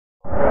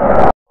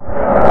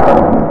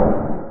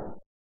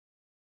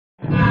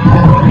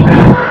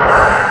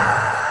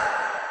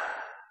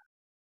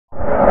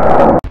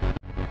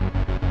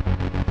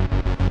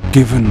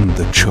Given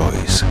the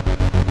choice,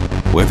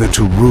 whether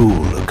to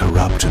rule a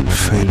corrupt and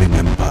failing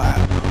empire,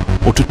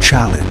 or to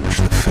challenge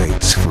the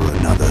fates for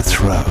another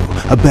throw,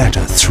 a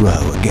better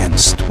throw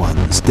against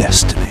one's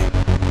destiny,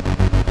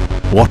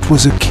 what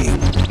was a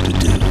king to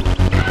do?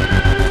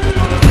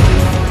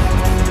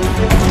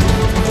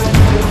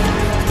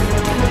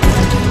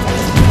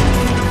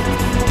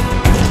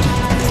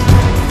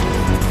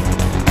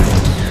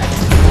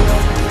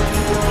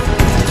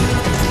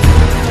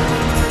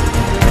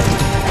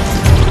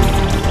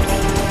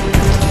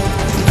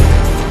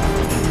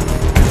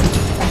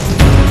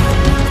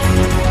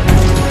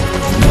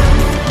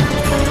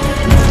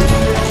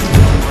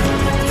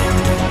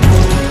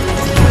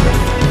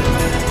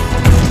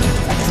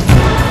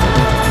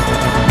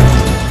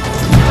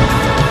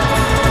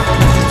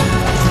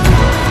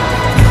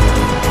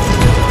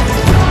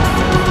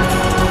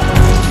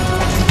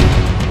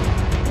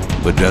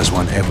 But does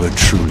one ever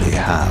truly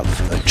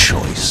have a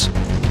choice?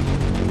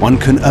 One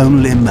can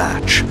only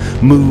match,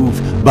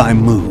 move by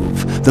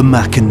move, the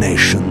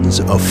machinations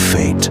of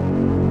fate,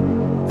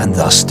 and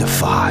thus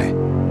defy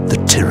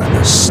the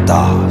tyrannous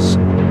stars.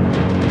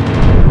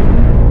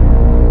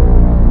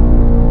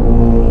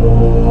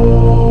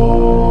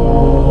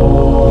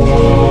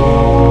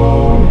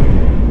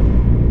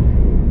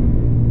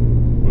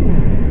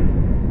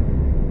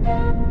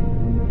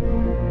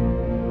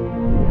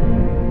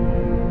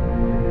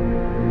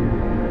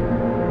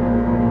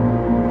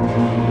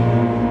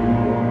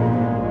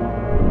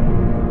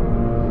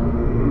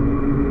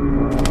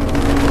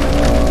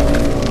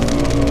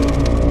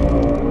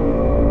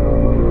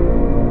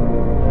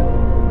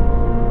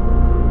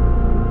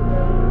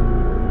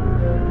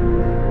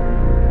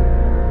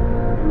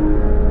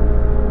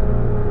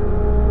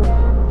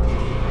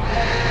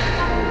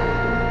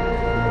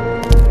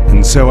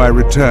 So I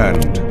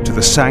returned to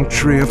the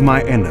sanctuary of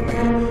my enemy,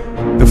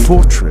 the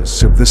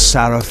fortress of the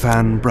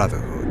Sarafan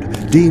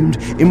Brotherhood,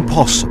 deemed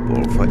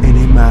impossible for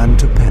any man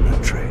to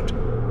penetrate.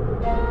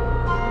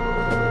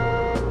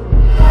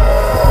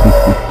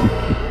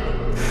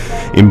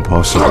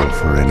 Impossible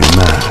for any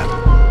man.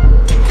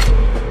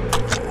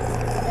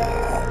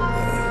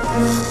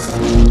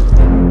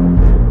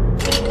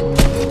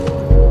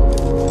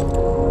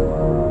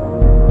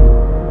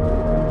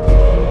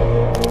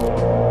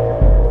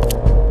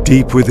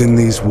 Deep within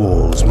these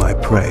walls my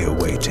prey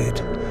awaited.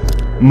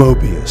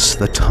 Mobius,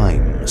 the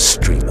time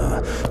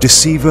streamer,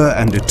 deceiver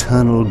and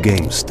eternal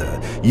gamester,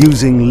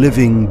 using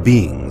living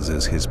beings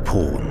as his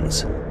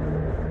pawns.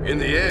 In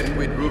the end,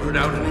 we'd rooted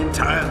out an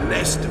entire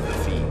nest of the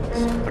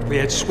fiends. But we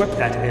had swept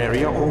that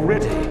area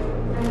already.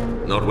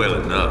 Not well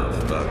enough,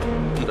 but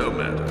no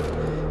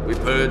matter. We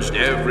purged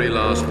every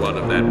last one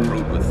of that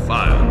brood with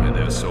fire, where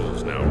their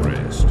souls now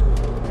rest.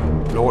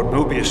 Lord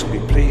Mobius will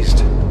be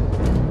pleased.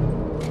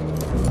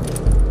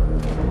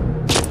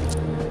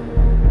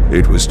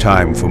 It was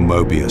time for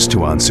Mobius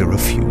to answer a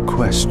few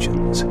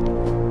questions.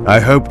 I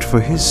hoped for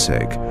his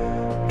sake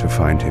to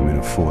find him in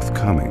a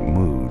forthcoming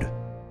mood.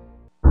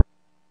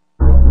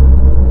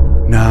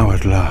 Now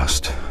at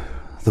last,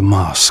 the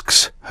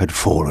masks had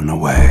fallen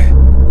away.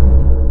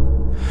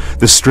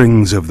 The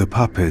strings of the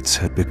puppets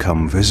had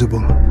become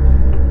visible,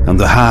 and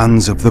the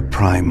hands of the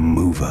Prime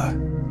Mover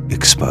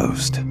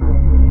exposed.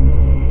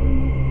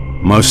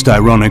 Most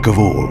ironic of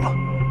all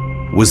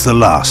was the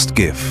last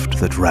gift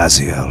that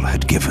Raziel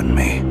had given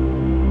me.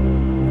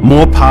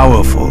 More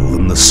powerful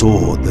than the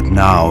sword that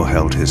now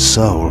held his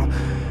soul,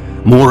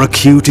 more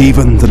acute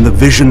even than the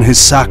vision his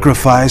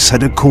sacrifice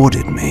had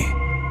accorded me.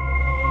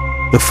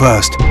 The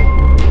first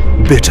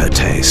bitter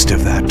taste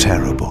of that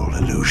terrible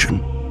illusion.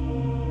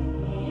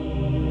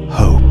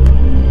 Hope.